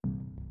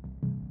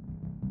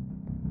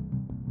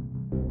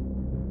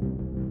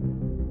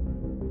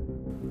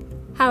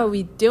How are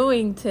we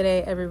doing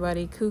today,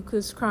 everybody?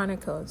 Cuckoo's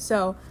Chronicle.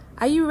 So,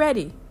 are you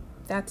ready?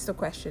 That's the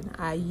question.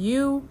 Are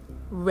you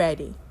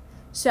ready?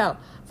 So,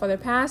 for the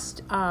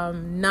past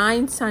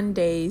 9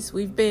 Sundays,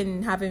 we've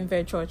been having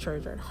virtual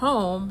church at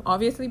home,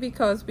 obviously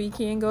because we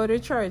can't go to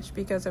church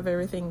because of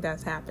everything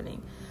that's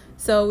happening.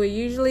 So, we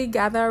usually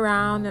gather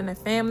around in a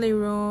family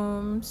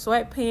room,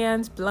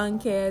 sweatpants,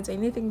 blankets,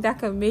 anything that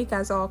can make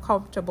us all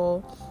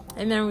comfortable,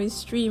 and then we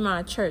stream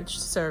our church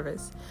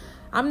service.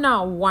 I'm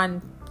not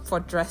one for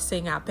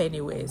dressing up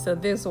anyway, so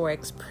this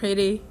works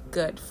pretty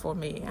good for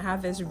me. I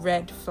have this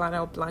red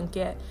flannel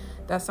blanket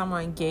that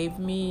someone gave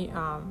me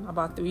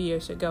about 3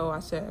 years ago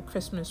as a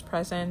Christmas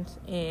present,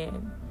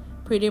 and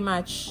pretty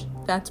much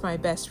that's my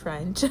best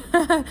friend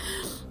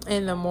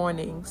in the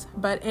mornings.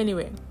 But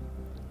anyway,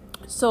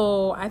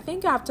 so I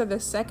think after the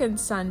second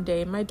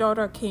Sunday, my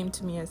daughter came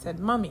to me and said,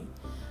 "Mommy,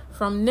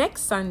 from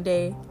next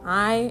Sunday,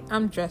 I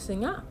am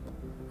dressing up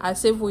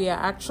as if we are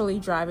actually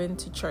driving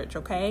to church,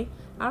 okay?"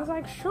 I was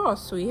like, "Sure,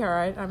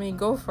 sweetheart. I mean,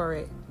 go for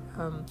it."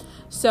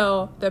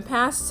 So the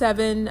past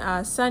 7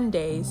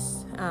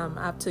 Sundays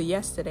up to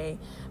yesterday,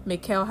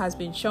 Mikhail has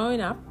been showing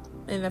up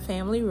in the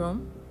family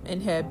room in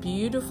her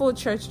beautiful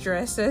church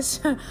dresses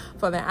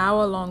for the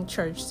hour-long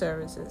church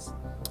services.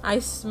 I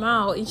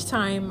smile each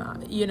time,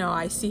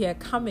 I see her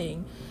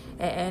coming.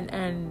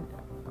 And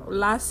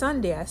last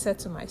Sunday, I said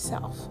to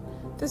myself,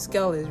 this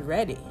girl is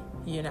ready,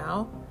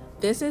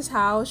 This is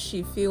how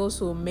she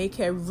feels will make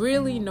her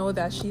really know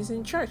that she's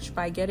in church,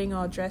 by getting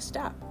all dressed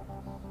up.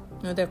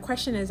 The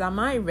question is, am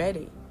I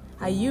ready?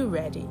 Are you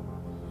ready?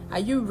 Are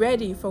you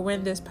ready for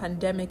when this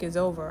pandemic is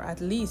over,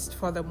 at least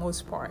for the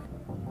most part?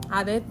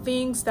 Are there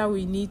things that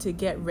we need to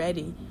get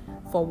ready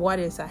for what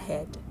is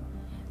ahead?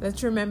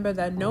 Let's remember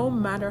that no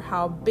matter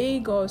how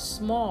big or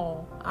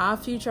small our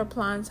future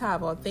plans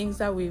have, or things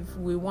that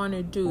we want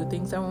to do,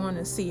 things that we want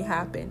to see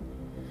happen,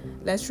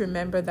 let's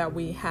remember that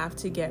we have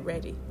to get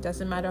ready.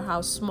 Doesn't matter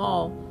how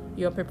small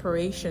your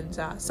preparations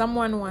are.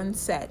 Someone once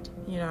said,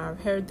 I've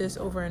heard this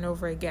over and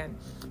over again,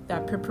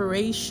 that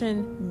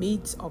preparation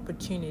meets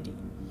opportunity.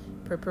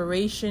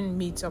 Preparation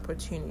meets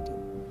opportunity.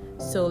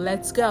 So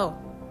let's go.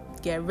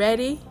 Get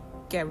ready,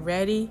 get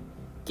ready,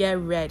 get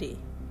ready.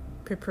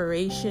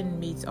 Preparation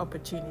meets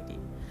opportunity.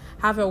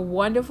 Have a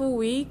wonderful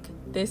week.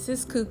 This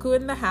is Cuckoo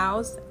in the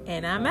house,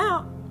 and I'm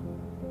out.